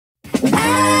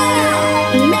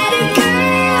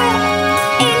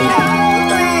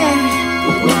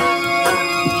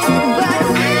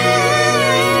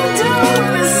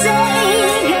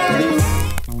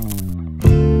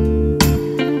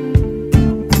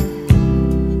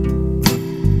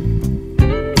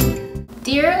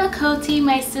Lakoti,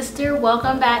 my sister.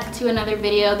 Welcome back to another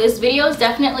video. This video is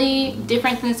definitely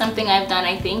different than something I've done,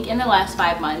 I think, in the last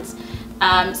 5 months.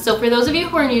 So for those of you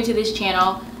who are new to this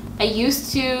channel, I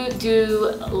used to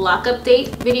do lock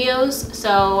update videos.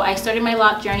 So I started my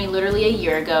lock journey literally a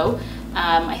year ago.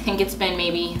 I think it's been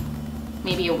maybe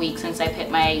a week since I've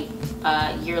hit my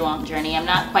year-long journey. I'm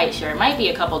not quite sure. It might be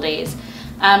a couple days.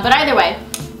 But either way,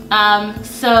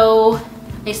 so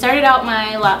I started out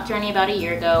my lock journey about a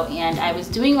year ago, and I was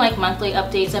doing like monthly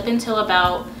updates up until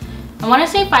about, I want to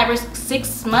say 5 or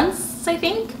 6 months, I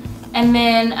think. And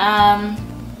then I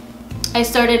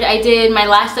did my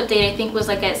last update, I think was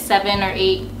like at 7 or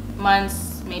 8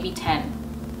 months, maybe 10.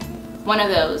 One of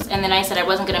those. And then I said I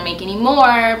wasn't going to make any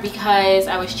more because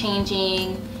I was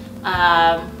changing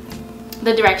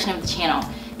the direction of the channel.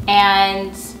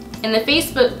 And in the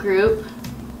Facebook group,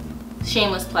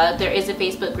 shameless plug, there is a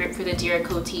Facebook group for the Dear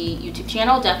Lakoti YouTube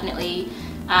channel. Definitely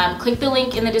click the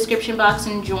link in the description box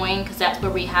and join, because that's where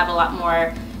we have a lot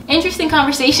more interesting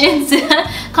conversations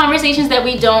conversations that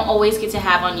we don't always get to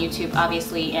have on YouTube,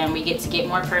 obviously, and we get to get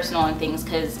more personal and things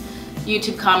because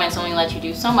YouTube comments only let you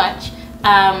do so much.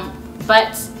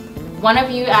 But one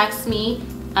of you asked me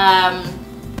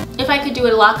if I could do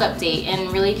a lock update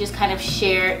and really just kind of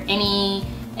share any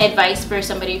advice for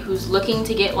somebody who's looking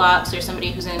to get locks or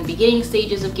somebody who's in the beginning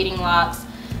stages of getting locks,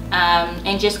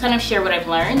 and just kind of share what I've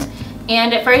learned.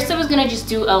 And at first I was going to just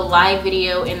do a live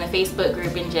video in the Facebook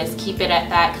group and just keep it at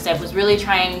that, because I was really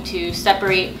trying to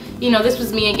separate, you know, this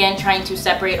was me again trying to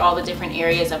separate all the different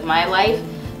areas of my life,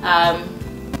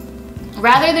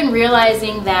 rather than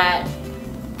realizing that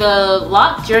the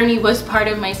lock journey was part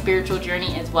of my spiritual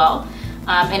journey as well,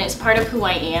 and it's part of who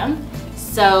I am.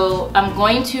 So I'm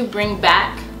going to bring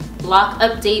back lock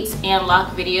updates and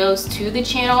lock videos to the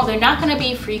channel. They're not going to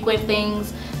be frequent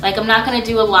things. Like, I'm not going to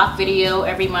do a lock video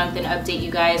every month and update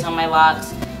you guys on my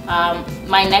locks.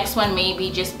 My next one maybe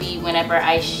just be whenever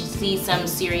I see some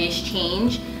serious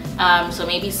change. So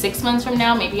maybe 6 months from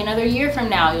now, maybe another year from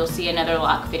now, you'll see another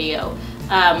lock video.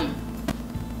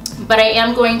 But I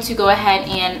am going to go ahead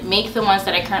and make the ones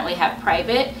that I currently have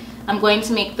private. I'm going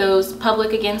to make those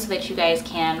public again so that you guys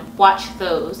can watch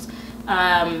those.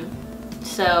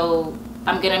 So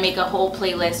I'm going to make a whole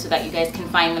playlist so that you guys can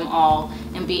find them all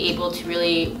and be able to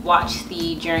really watch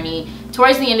the journey.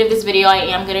 Towards the end of this video, I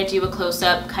am going to do a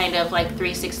close-up kind of like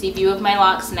 360 view of my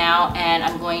locks now, and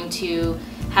I'm going to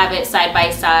have it side by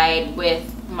side with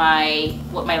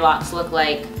what my locks look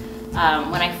like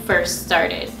when I first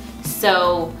started.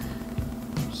 So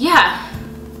yeah,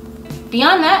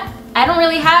 beyond that, I don't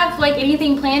really have like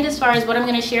anything planned as far as what I'm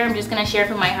going to share. I'm just going to share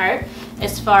from my heart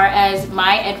as far as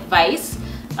my advice,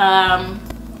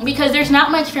 because there's not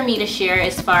much for me to share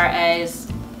as far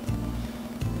as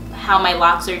how my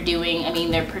locks are doing. I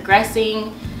mean, they're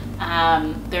progressing,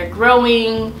 they're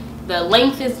growing, the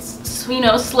length is, you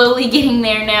know, slowly getting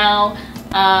there now.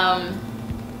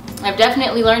 I've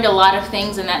definitely learned a lot of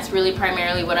things, and that's really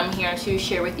primarily what I'm here to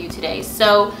share with you today.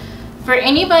 So for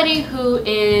anybody who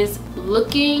is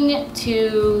looking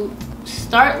to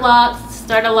start locks,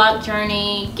 start a lock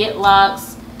journey, get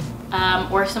locks,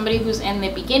 or somebody who's in the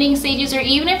beginning stages, or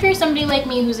even if you're somebody like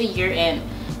me who's a year in,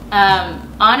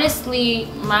 honestly,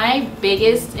 my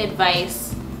biggest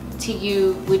advice to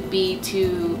you would be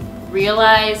to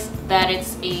realize that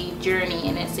it's a journey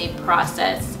and it's a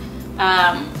process.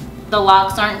 The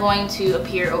locks aren't going to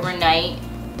appear overnight.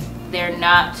 They're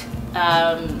not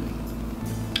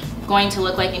going to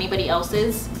look like anybody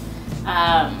else's.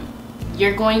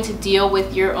 You're going to deal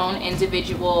with your own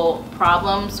individual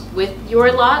problems with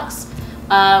your locks,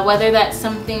 whether that's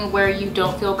something where you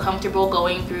don't feel comfortable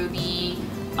going through the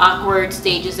awkward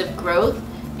stages of growth,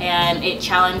 and it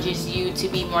challenges you to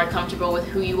be more comfortable with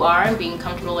who you are and being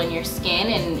comfortable in your skin,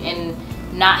 and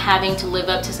not having to live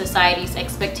up to society's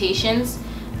expectations.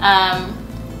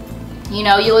 You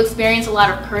know, you'll experience a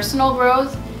lot of personal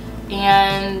growth,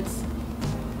 and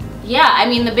yeah, I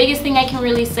mean, the biggest thing I can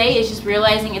really say is just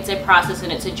realizing it's a process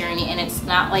and it's a journey, and it's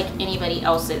not like anybody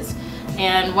else's.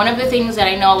 And one of the things that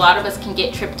I know a lot of us can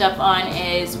get tripped up on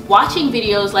is watching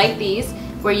videos like these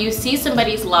where you see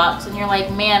somebody's locks and you're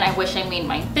like, man, I wish I made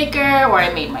mine thicker, or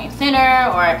I made mine thinner,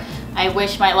 or I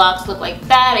wish my locks looked like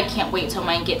that. I can't wait till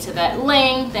mine get to that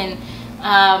length. And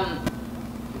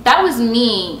that was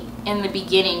me in the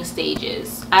beginning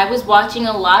stages. I was watching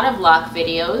a lot of lock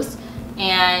videos,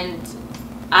 and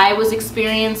I was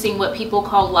experiencing what people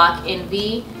call lock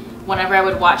envy whenever I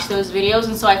would watch those videos,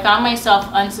 and so I found myself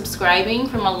unsubscribing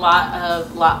from a lot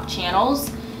of lock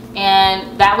channels,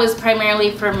 and that was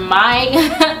primarily for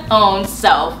my own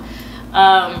self.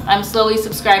 I'm slowly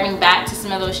subscribing back to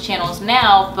some of those channels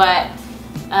now, but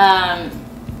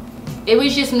it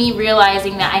was just me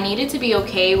realizing that I needed to be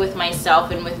okay with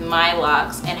myself and with my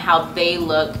locks and how they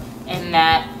look, and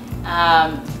that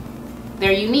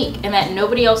they're unique and that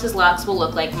nobody else's locks will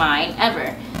look like mine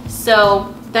ever.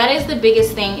 So that is the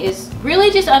biggest thing, is really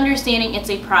just understanding it's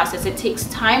a process. It takes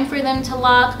time for them to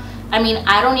lock. I mean,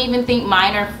 I don't even think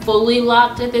mine are fully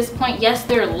locked at this point. Yes,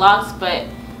 they're locked, but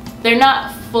they're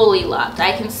not fully locked.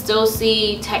 I can still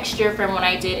see texture from when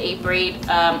I did a braid.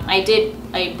 I did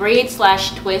a braid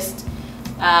slash twist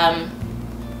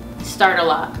starter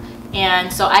lock,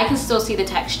 and so I can still see the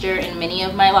texture in many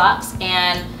of my locks,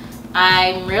 and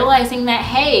I'm realizing that,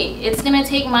 hey, it's gonna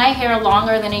take my hair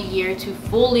longer than a year to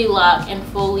fully lock and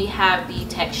fully have the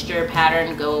texture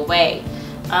pattern go away.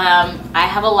 I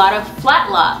have a lot of flat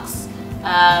locks,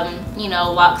 you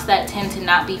know, locks that tend to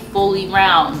not be fully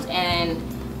round, and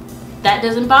that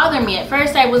doesn't bother me. At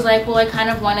first I was like, well, I kind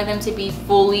of wanted them to be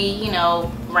fully, you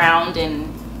know, round and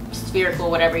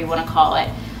spherical, whatever you want to call it.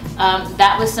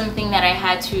 That was something that I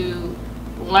had to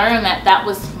learn, that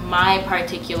was my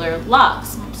particular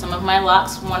locks. Some of my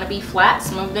locks want to be flat,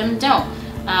 some of them don't.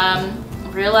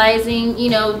 Realizing,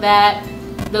 you know, that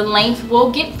the length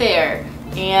will get there,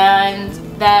 and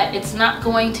that it's not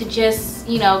going to just,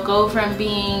 you know, go from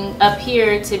being up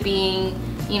here to being,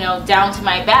 you know, down to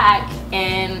my back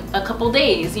in a couple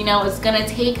days. You know, it's gonna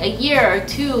take a year or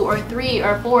 2 or 3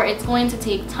 or 4. It's going to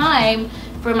take time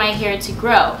for my hair to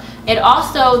grow. It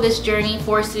also, this journey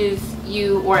forces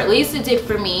you, or at least it did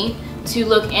for me, to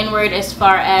look inward as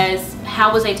far as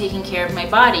how was I taking care of my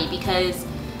body, because,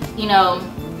 you know,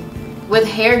 with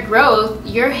hair growth,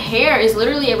 your hair is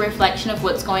literally a reflection of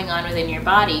what's going on within your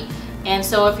body. And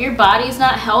so if your body's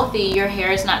not healthy, your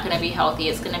hair is not going to be healthy.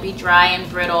 It's going to be dry and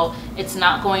brittle. It's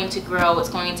not going to grow. It's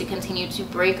going to continue to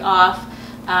break off.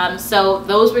 So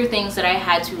those were things that I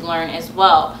had to learn as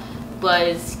well,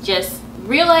 was just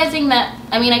realizing that,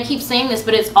 I mean, I keep saying this,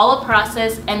 but it's all a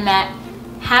process, and that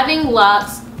having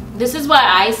locks, this is why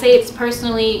I say it's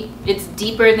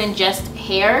deeper than just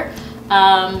hair.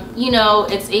 You know,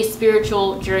 it's a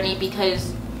spiritual journey,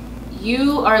 because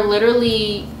you are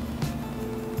literally,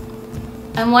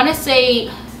 I want to say,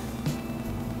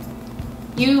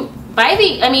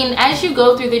 as you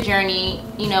go through the journey,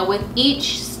 you know, with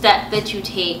each step that you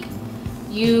take,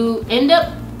 you end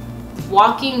up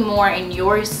walking more in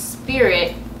your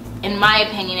spirit, in my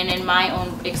opinion and in my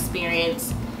own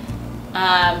experience,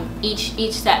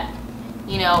 each step,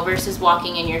 you know, versus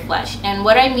walking in your flesh. And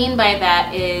what I mean by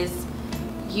that is,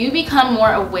 you become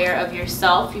more aware of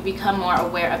yourself, you become more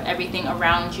aware of everything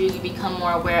around you, you become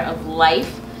more aware of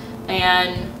life.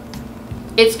 And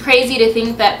it's crazy to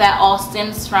think that that all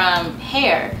stems from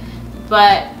hair,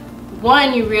 but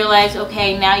one, you realize,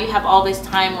 okay, now you have all this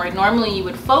time where normally you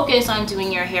would focus on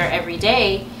doing your hair every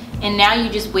day, and now you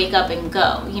just wake up and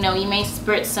go. You know, you may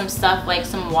spritz some stuff like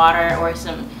some water or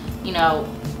some, you know,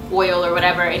 oil or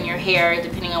whatever in your hair,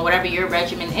 depending on whatever your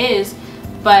regimen is.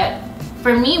 But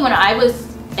for me, when I was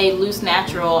a loose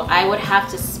natural, I would have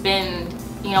to spend,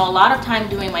 you know, a lot of time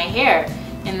doing my hair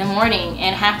in the morning,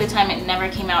 and half the time it never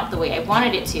came out the way I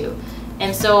wanted it to.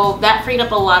 And so that freed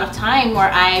up a lot of time where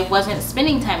I wasn't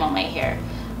spending time on my hair,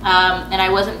 and I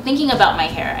wasn't thinking about my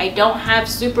hair. I don't have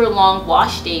super long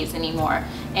wash days anymore,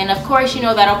 and of course, you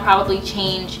know, that'll probably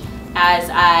change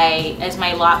as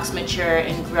my locks mature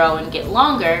and grow and get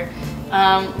longer,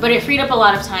 but it freed up a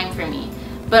lot of time for me.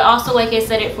 But also, like I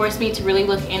said, it forced me to really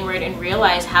look inward and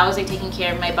realize, how was I taking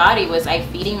care of my body? Was I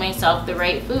feeding myself the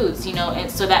right foods, you know,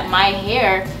 and so that my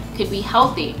hair could be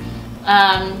healthy?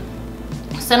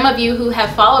 Some of you who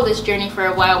have followed this journey for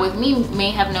a while with me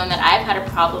may have known that I've had a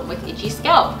problem with itchy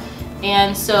scalp.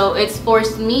 And so it's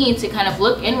forced me to kind of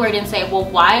look inward and say, well,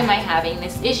 why am I having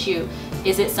this issue?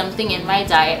 Is it something in my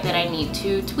diet that I need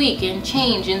to tweak and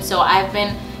change? And so I've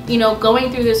been, you know,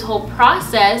 going through this whole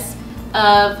process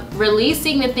of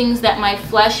releasing the things that my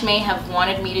flesh may have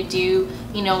wanted me to do,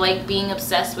 you know, like being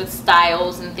obsessed with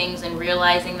styles and things, and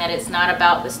realizing that it's not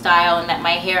about the style, and that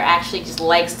my hair actually just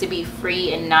likes to be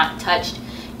free and not touched.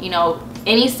 You know,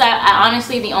 any style,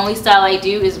 honestly, the only style I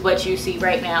do is what you see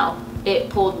right now, it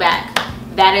pulled back.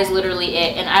 That is literally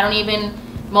it. And I don't even,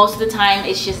 most of the time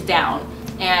it's just down,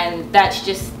 and that's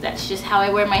just how I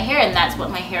wear my hair, and that's what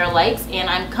my hair likes, and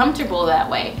I'm comfortable that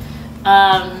way.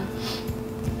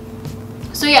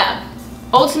 So yeah,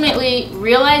 ultimately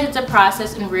realize it's a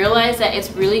process, and realize that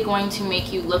it's really going to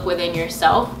make you look within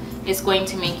yourself. It's going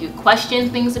to make you question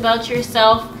things about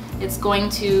yourself. It's going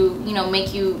to, you know,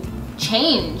 make you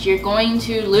change. You're going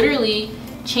to literally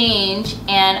change,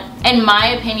 and in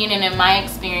my opinion and in my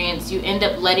experience, you end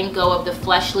up letting go of the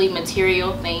fleshly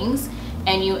material things,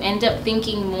 and you end up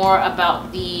thinking more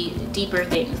about the deeper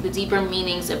things, the deeper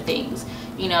meanings of things.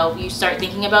 You know, you start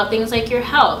thinking about things like your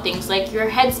health, things like your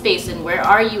headspace and where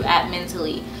are you at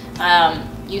mentally.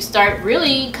 You start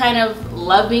really kind of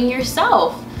loving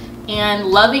yourself and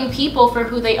loving people for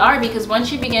who they are, because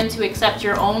once you begin to accept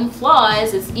your own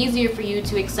flaws, it's easier for you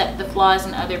to accept the flaws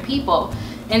in other people.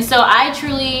 And so I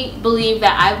truly believe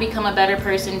that I've become a better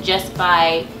person just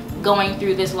by going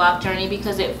through this loc journey,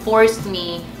 because it forced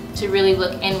me to really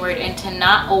look inward and to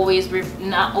not always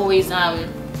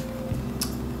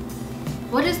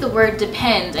what is the word,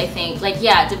 depend, I think, like,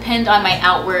 yeah, depend on my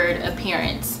outward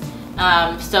appearance.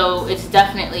 So it's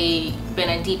definitely been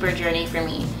a deeper journey for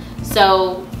me.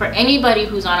 So for anybody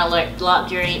who's on a loc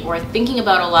journey or thinking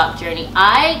about a loc journey,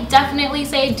 I definitely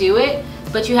say do it,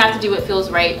 but you have to do what feels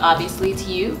right, obviously, to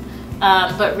you.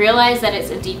 But realize that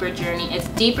it's a deeper journey. It's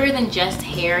deeper than just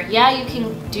hair. Yeah, you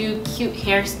can do cute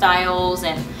hairstyles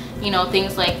and, you know,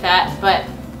 things like that, but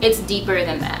it's deeper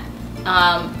than that.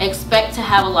 Expect to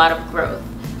have a lot of growth,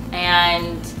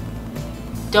 and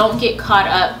don't get caught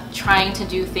up trying to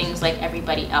do things like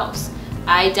everybody else.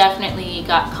 I definitely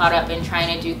got caught up in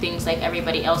trying to do things like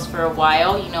everybody else for a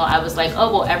while. You know, I was like,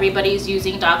 oh, well, everybody's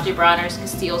using Dr. Bronner's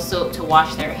Castile soap to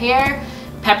wash their hair,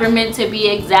 peppermint to be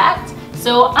exact,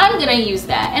 so I'm gonna use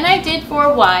that. And I did for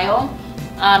a while,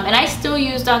 and I still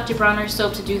use Dr. Bronner's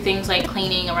soap to do things like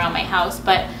cleaning around my house,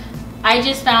 but I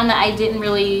just found that I didn't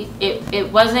really,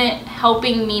 it wasn't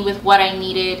helping me with what I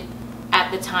needed at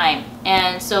the time.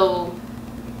 And so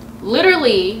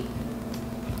literally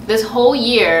this whole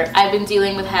year I've been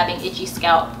dealing with having itchy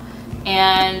scalp,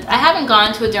 and I haven't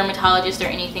gone to a dermatologist or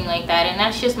anything like that, and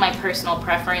that's just my personal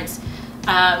preference.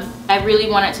 I really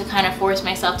wanted to kind of force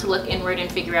myself to look inward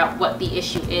and figure out what the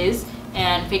issue is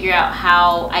and figure out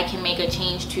how I can make a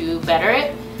change to better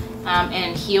it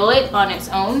and heal it on its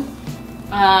own.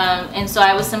 And so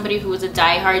I was somebody who was a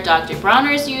diehard Dr.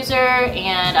 Bronner's user,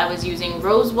 and I was using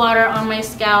rose water on my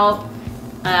scalp,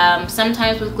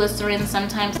 sometimes with glycerin,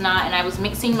 sometimes not, and I was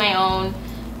mixing my own.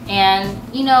 And,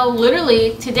 you know,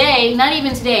 literally today, not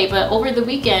even today, but over the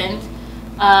weekend,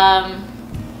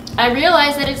 I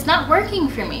realized that it's not working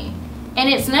for me, and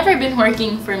it's never been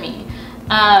working for me.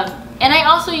 And I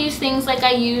also use things like,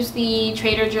 I use the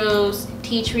Trader Joe's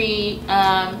tea tree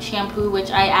shampoo,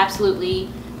 which I absolutely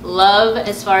love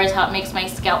as far as how it makes my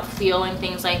scalp feel and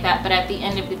things like that, but at the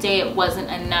end of the day it wasn't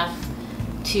enough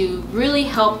to really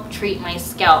help treat my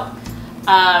scalp.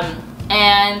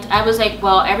 And I was like,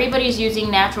 well, everybody's using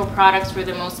natural products for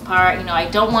the most part, you know, I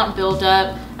don't want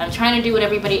buildup, I'm trying to do what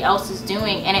everybody else is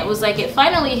doing. And it was like, it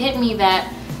finally hit me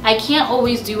that I can't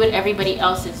always do what everybody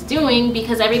else is doing,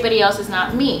 because everybody else is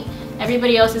not me.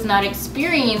 Everybody else is not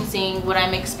experiencing what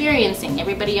I'm experiencing.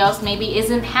 Everybody else maybe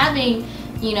isn't having,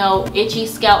 you know, itchy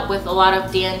scalp with a lot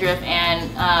of dandruff and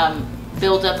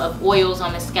buildup of oils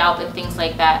on the scalp and things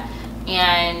like that.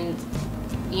 And,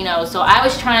 you know, so I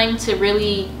was trying to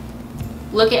really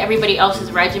look at everybody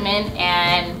else's regimen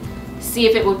and see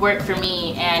if it would work for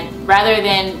me. And rather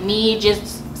than me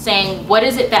just saying, what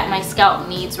is it that my scalp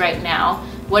needs right now?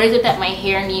 What is it that my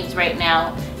hair needs right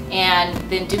now? And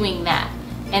then doing that.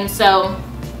 And so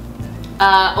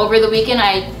over the weekend,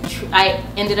 I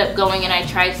ended up going and I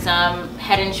tried some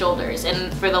Head and Shoulders,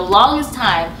 and for the longest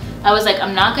time I was like,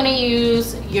 I'm not going to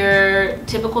use your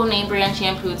typical name brand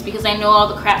shampoos because I know all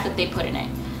the crap that they put in it.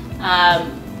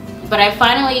 But I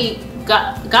finally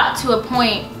got to a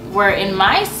point where in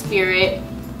my spirit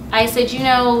I said, you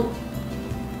know,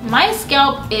 my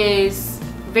scalp is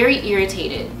very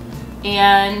irritated,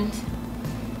 and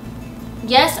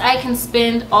yes, I can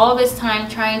spend all this time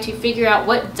trying to figure out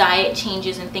what diet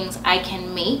changes and things I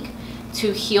can make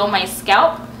to heal my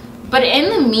scalp. But in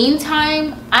the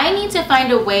meantime, I need to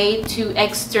find a way to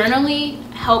externally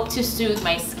help to soothe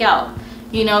my scalp,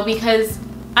 you know, because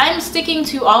I'm sticking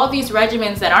to all of these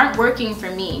regimens that aren't working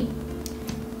for me.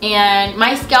 And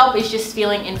my scalp is just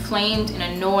feeling inflamed and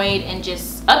annoyed and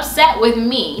just upset with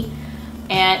me.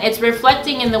 And it's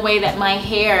reflecting in the way that my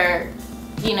hair,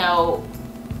 you know,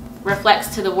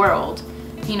 reflects to the world,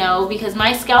 you know, because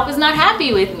my scalp is not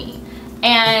happy with me.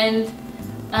 And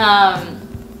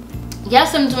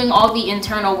yes, I'm doing all the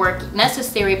internal work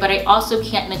necessary, but I also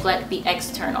can't neglect the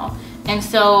external. And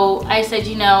so I said,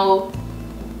 you know,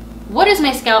 what does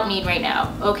my scalp need right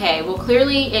now? Okay, well,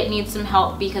 clearly it needs some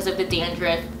help because of the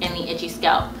dandruff and the itchy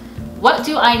scalp. What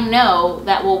do I know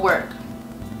that will work?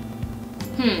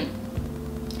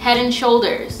 Head and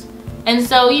Shoulders. And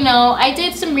so, you know, I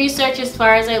did some research as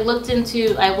far as I watched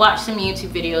some YouTube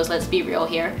videos, let's be real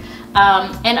here.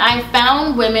 And I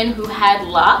found women who had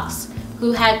locks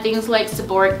who had things like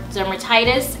seborrheic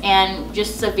dermatitis and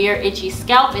just severe itchy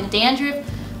scalp and dandruff,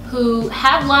 who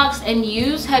have locks and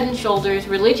use Head and Shoulders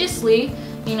religiously,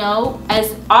 you know,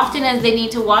 as often as they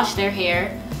need to wash their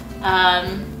hair,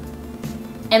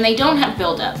 and they don't have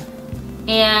buildup.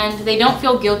 And they don't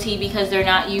feel guilty because they're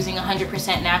not using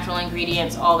 100% natural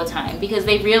ingredients all the time, because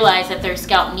they realize that their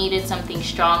scalp needed something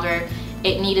stronger,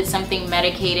 it needed something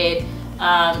medicated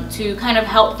to kind of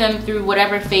help them through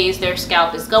whatever phase their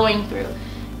scalp is going through.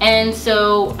 And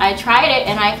so I tried it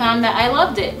and I found that I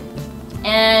loved it.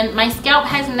 And my scalp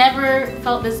has never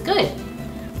felt this good.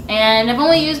 And I've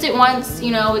only used it once,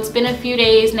 you know, it's been a few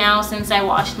days now since I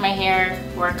washed my hair,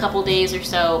 or a couple days or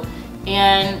so.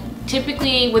 And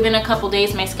typically within a couple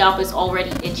days my scalp is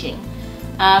already itching.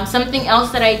 Something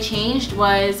else that I changed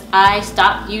was I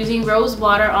stopped using rose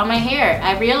water on my hair.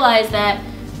 I realized that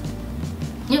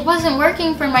it wasn't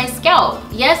working for my scalp.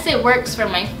 Yes, it works for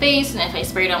my face and if I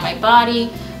spray it on my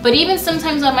body, but even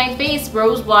sometimes on my face,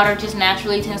 rose water just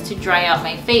naturally tends to dry out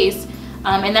my face,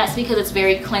 and that's because it's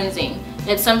very cleansing.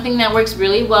 It's something that works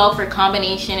really well for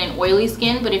combination and oily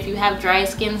skin, but if you have dry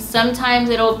skin, sometimes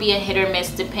it'll be a hit or miss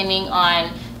depending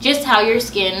on just how your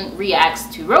skin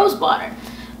reacts to rose water.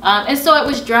 And so it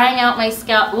was drying out my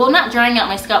scalp, well, not drying out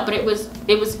my scalp, but it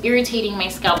was irritating my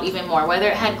scalp even more, whether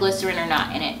it had glycerin or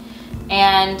not in it.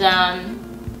 And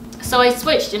so I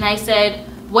switched and I said,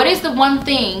 what is the one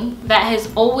thing that has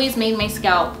always made my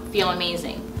scalp feel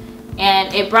amazing?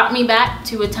 And it brought me back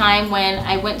to a time when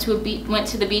I went to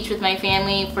the beach with my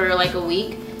family for like a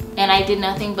week, and I did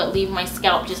nothing but leave my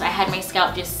scalp I had my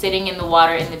scalp just sitting in the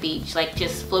water in the beach, like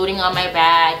just floating on my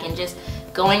back and just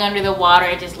going under the water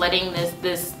and just letting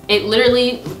it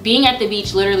literally, being at the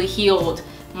beach literally healed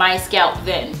my scalp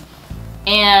then.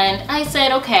 And I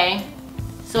said, okay,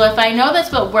 so if I know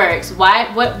that's what works,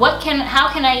 how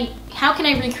can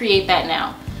I recreate that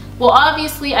now? Well,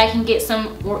 obviously I can get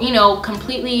some, you know,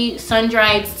 completely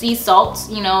sun-dried sea salts,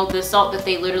 you know, the salt that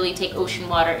they literally take ocean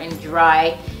water and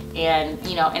dry and,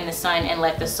 you know, in the sun and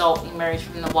let the salt emerge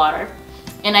from the water.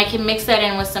 And I can mix that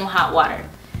in with some hot water.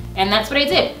 And that's what I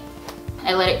did.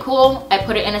 I let it cool, I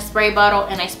put it in a spray bottle,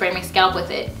 and I spray my scalp with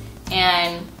it.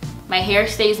 And my hair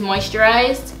stays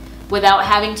moisturized without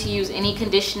having to use any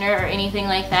conditioner or anything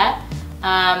like that.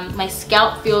 My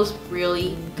scalp feels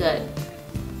really good.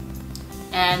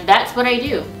 And that's what I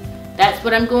do. That's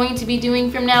what I'm going to be doing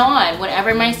from now on.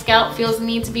 Whenever my scalp feels the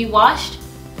need to be washed,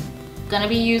 I'm gonna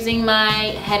be using my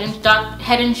Head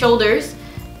and Shoulders,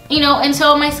 you know,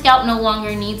 until my scalp no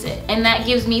longer needs it. And that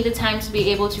gives me the time to be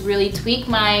able to really tweak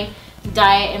my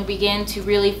diet and begin to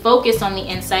really focus on the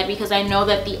inside, because I know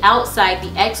that the outside,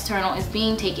 the external, is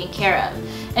being taken care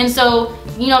of. And so,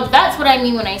 you know, that's what I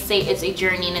mean when I say it's a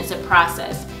journey and it's a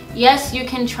process. Yes, you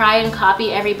can try and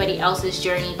copy everybody else's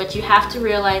journey, but you have to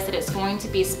realize that it's going to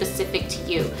be specific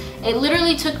to you. It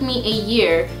literally took me a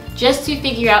year just to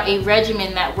figure out a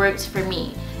regimen that worked for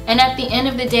me. And at the end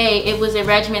of the day, it was a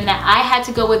regimen that I had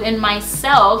to go within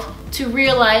myself to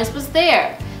realize was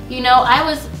there. You know, I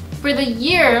was, for the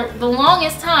year, the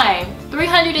longest time,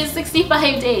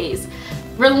 365 days,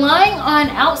 relying on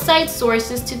outside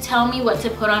sources to tell me what to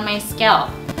put on my scalp,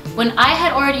 when I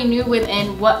had already knew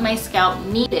within what my scalp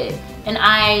needed. And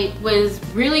I was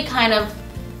really kind of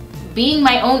being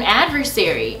my own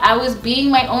adversary. I was being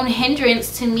my own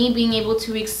hindrance to me being able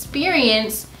to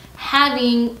experience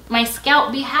having my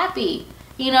scalp be happy,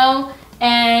 you know?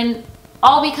 And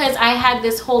all because I had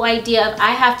this whole idea of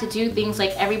I have to do things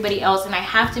like everybody else, and I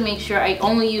have to make sure I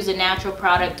only use a natural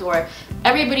product, or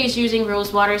everybody's using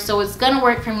rose water, so it's gonna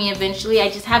work for me eventually. I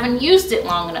just haven't used it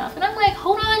long enough. And I'm like,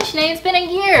 hold on, Shanae, it's been a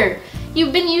year.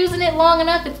 You've been using it long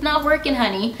enough, it's not working,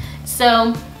 honey.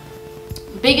 So,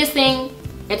 biggest thing,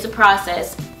 it's a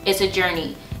process, it's a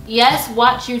journey. Yes,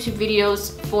 watch YouTube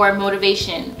videos for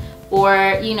motivation,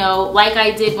 or, you know, like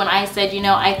I did when I said, you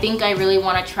know, I think I really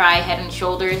want to try Head and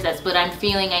Shoulders, that's what I'm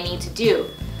feeling I need to do.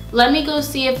 Let me go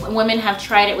see if women have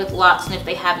tried it with locks and if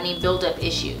they have any buildup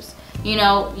issues. You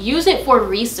know, use it for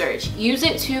research. Use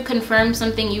it to confirm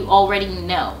something you already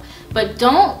know. But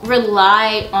don't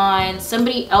rely on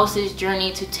somebody else's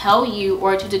journey to tell you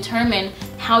or to determine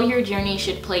how your journey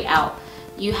should play out.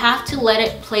 You have to let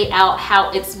it play out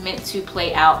how it's meant to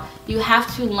play out. You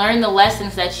have to learn the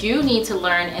lessons that you need to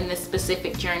learn in this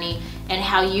specific journey, and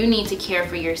how you need to care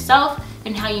for yourself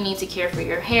and how you need to care for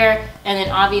your hair. And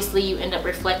then obviously you end up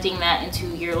reflecting that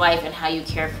into your life and how you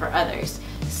care for others.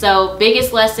 So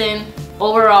biggest lesson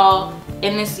overall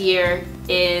in this year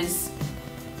is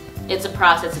it's a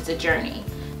process, it's a journey.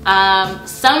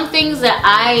 Some things that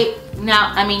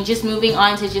just moving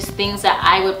on to just things that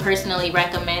I would personally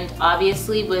recommend,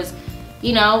 obviously, was,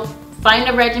 you know, find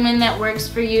a regimen that works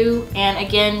for you, and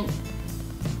again,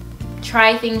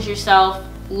 try things yourself.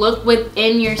 Look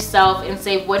within yourself and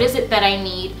say, what is it that I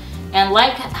need? And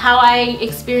like how I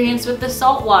experienced with the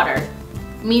salt water,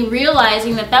 me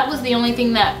realizing that that was the only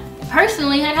thing that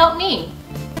personally had helped me.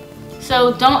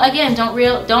 So don't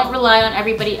rely on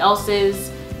everybody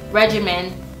else's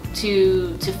regimen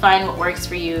to find what works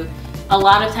for you. A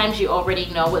lot of times you already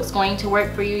know what's going to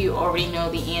work for you. You already know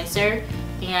the answer,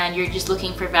 and you're just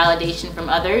looking for validation from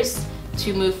others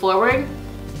to move forward.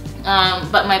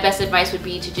 But my best advice would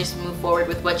be to just move forward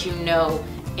with what you know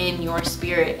in your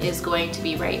spirit is going to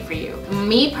be right for you.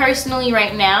 Me personally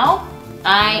right now,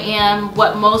 I am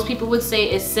what most people would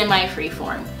say is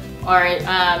semi-freeform,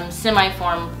 or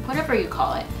semi-form, whatever you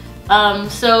call it.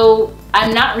 So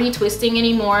I'm not retwisting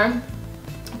anymore.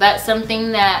 That's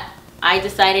something that I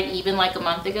decided even like a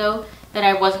month ago that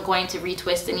I wasn't going to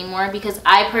retwist anymore, because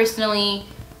I personally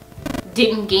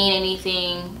didn't gain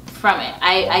anything from it.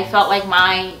 I felt like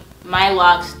my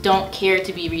locks don't care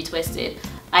to be retwisted.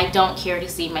 I don't care to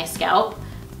see my scalp.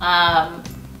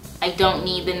 I don't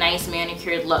need the nice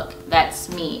manicured look. That's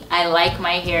me. I like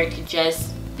my hair to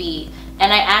just be.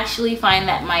 And I actually find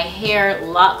that my hair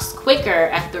locks quicker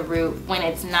at the root when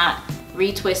it's not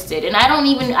retwisted. And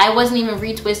I wasn't even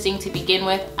retwisting to begin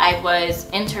with. I was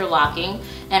interlocking,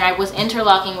 and I was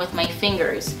interlocking with my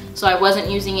fingers. So I wasn't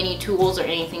using any tools or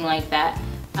anything like that.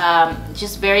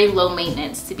 Just very low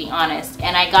maintenance, to be honest.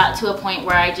 And I got to a point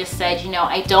where I just said, you know,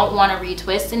 I don't want to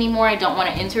retwist anymore. I don't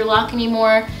want to interlock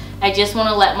anymore. I just want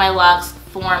to let my locks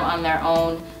form on their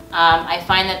own. I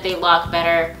find that they lock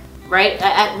better right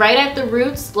at the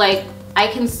roots. Like I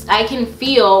can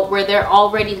feel where they're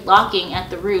already locking at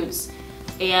the roots,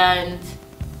 and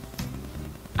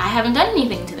I haven't done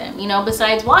anything to them, you know,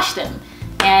 besides wash them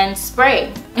and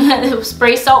spray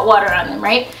salt water on them,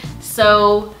 right?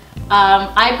 So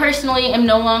I personally am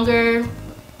no longer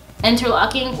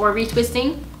interlocking or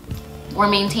retwisting or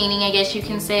maintaining, I guess you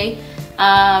can say.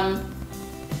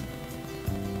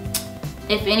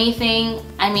 If anything,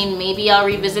 I mean, maybe I'll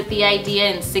revisit the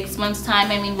idea in 6 months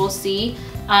time. I mean, we'll see.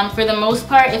 For the most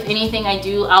part, if anything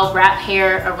I'll wrap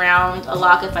hair around a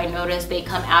lock if I notice they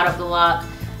come out of the lock.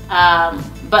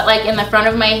 But like in the front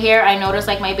of my hair, I notice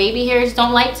like my baby hairs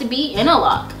don't like to be in a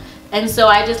lock. And so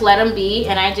I just let them be,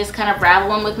 and I just kind of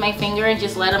ravel them with my finger and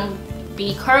just let them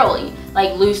be curly,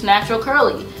 like loose, natural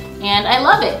curly. And I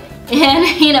love it. And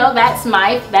you know, that's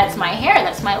my hair,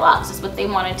 that's my locks, that's what they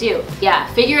want to do. Yeah,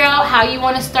 figure out how you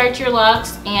want to start your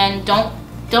locks, and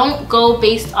don't go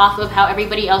based off of how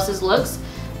everybody else's looks,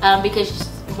 because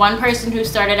one person who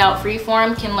started out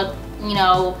freeform can look, you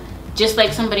know, just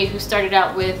like somebody who started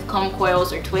out with comb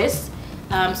coils or twists.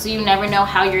 So you never know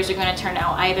how yours are going to turn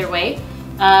out either way.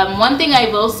 One thing I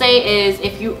will say is,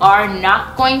 if you are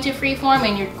not going to freeform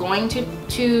and you're going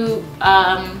to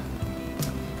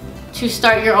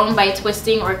start your own by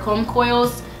twisting or comb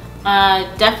coils,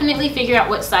 definitely figure out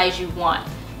what size you want.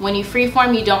 When you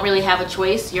freeform, you don't really have a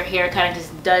choice. Your hair kind of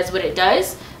just does what it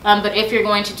does. But if you're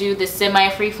going to do the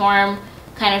semi-freeform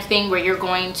kind of thing where you're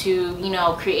going to, you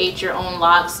know, create your own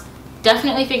locks,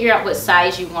 definitely figure out what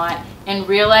size you want, and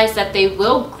realize that they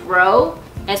will grow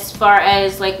as far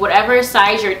as like whatever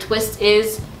size your twist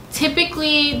is.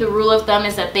 Typically, the rule of thumb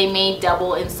is that they may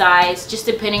double in size, just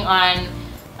depending on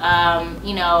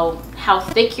you know, how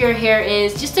thick your hair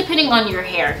is, just depending on your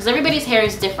hair, because everybody's hair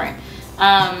is different.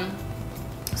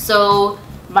 So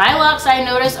my locks, I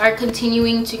notice, are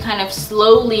continuing to kind of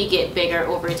slowly get bigger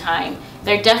over time.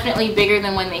 They're definitely bigger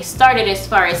than when they started as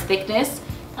far as thickness,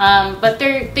 but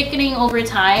they're thickening over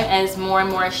time as more and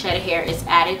more shed hair is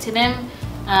added to them.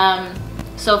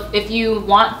 So if you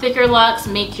want thicker locks,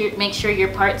 make sure your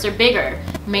parts are bigger.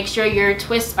 Make sure your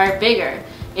twists are bigger.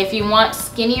 If you want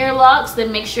skinnier locks, then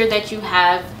make sure that you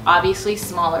have obviously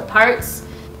smaller parts.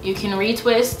 You can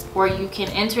retwist or you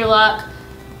can interlock.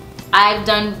 I've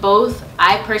done both.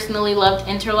 I personally loved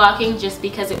interlocking just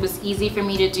because it was easy for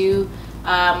me to do,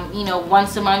 you know,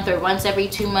 once a month or once every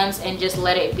 2 months and just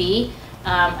let it be.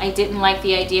 I didn't like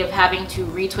the idea of having to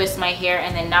retwist my hair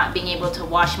and then not being able to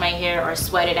wash my hair or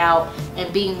sweat it out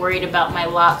and being worried about my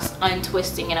locks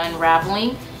untwisting and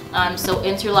unraveling. So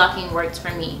interlocking worked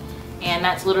for me. And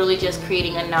that's literally just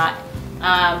creating a knot.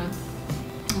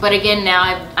 But again,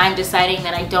 now I'm deciding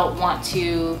that I don't want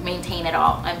to maintain it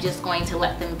all. I'm just going to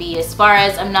let them be, as far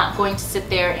as I'm not going to sit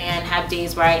there and have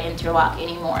days where I interlock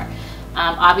anymore.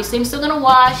 Obviously, I'm still going to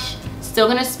wash, still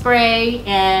going to spray,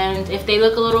 and if they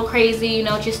look a little crazy, you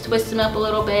know, just twist them up a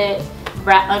little bit,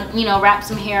 wrap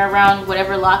some hair around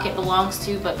whatever lock it belongs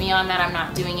to, but beyond that, I'm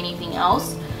not doing anything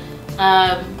else.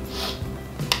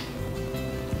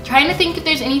 trying to think if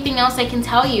there's anything else I can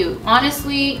tell you.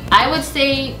 Honestly, I would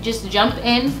say just jump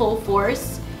in full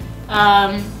force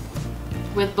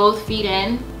with both feet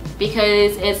in,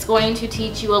 because it's going to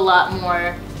teach you a lot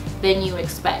more than you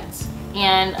expect.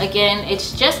 And again,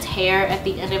 it's just hair at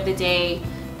the end of the day,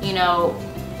 you know.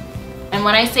 And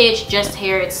when I say it's just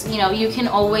hair, it's, you know, you can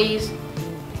always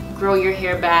grow your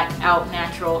hair back out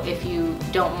natural if you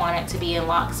don't want it to be in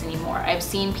locks anymore. I've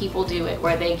seen people do it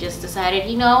where they just decided,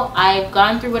 you know, I've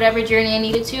gone through whatever journey I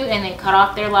needed to, and they cut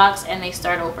off their locks and they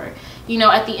start over. You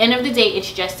know, at the end of the day,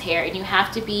 it's just hair, and you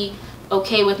have to be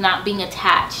okay with not being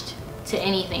attached to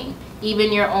anything,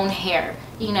 even your own hair.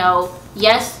 You know,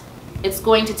 yes, it's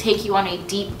going to take you on a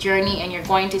deep journey and you're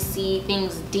going to see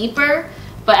things deeper,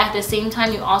 but at the same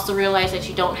time, you also realize that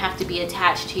you don't have to be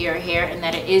attached to your hair and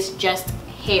that it is just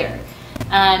hair.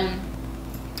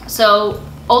 So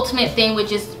ultimate thing would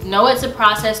just know it's a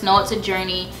process, know it's a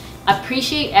journey,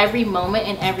 appreciate every moment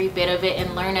and every bit of it,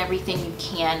 and learn everything you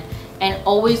can, and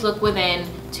always look within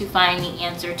to find the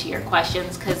answer to your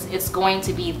questions, because it's going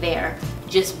to be there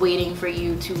just waiting for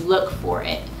you to look for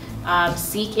it.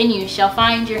 Seek and you shall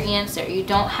find your answer. You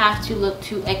don't have to look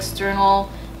to external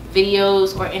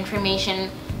videos or information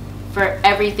for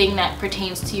everything that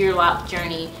pertains to your lock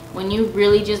journey. When you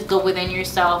really just go within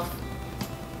yourself,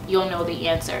 you'll know the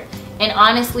answer. And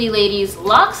honestly, ladies,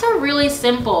 locks are really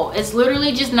simple. It's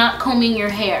literally just not combing your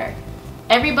hair.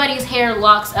 Everybody's hair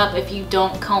locks up if you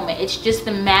don't comb it. It's just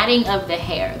the matting of the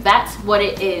hair. That's what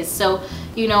it is. So,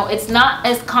 you know, it's not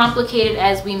as complicated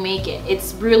as we make it.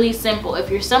 It's really simple. If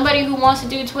you're somebody who wants to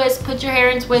do twists, put your hair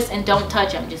in twists and don't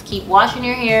touch them. Just keep washing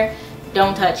your hair,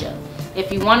 don't touch them.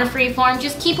 If you want a free form,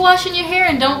 just keep washing your hair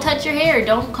and don't touch your hair,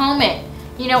 don't comb it.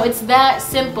 You know, it's that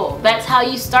simple. That's how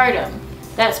you start them.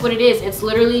 That's what it is. It's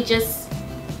literally just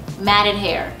matted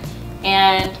hair.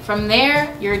 And from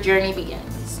there, your journey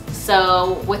begins.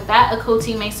 So with that,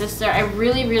 Akoti, my sister, I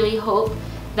really, really hope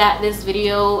that this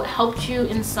video helped you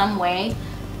in some way.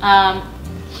 I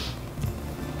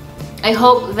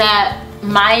hope that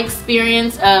my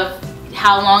experience of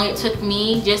how long it took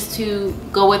me just to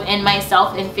go within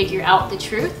myself and figure out the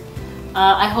truth,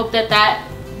 I hope that that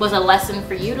was a lesson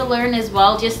for you to learn as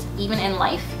well, just even in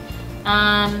life.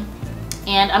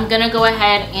 And I'm gonna go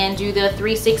ahead and do the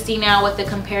 360 now with the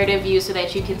comparative view so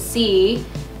that you can see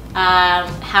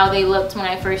how they looked when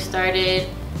I first started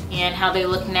and how they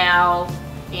look now.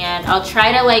 And I'll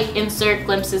try to like insert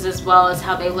glimpses as well as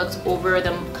how they looked over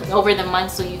the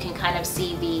months, so you can kind of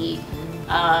see the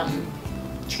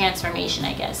transformation,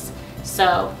 I guess.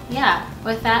 So yeah,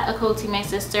 with that, Akoti, my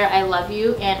sister, I love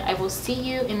you, and I will see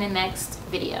you in the next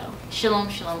video. Shalom,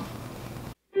 shalom.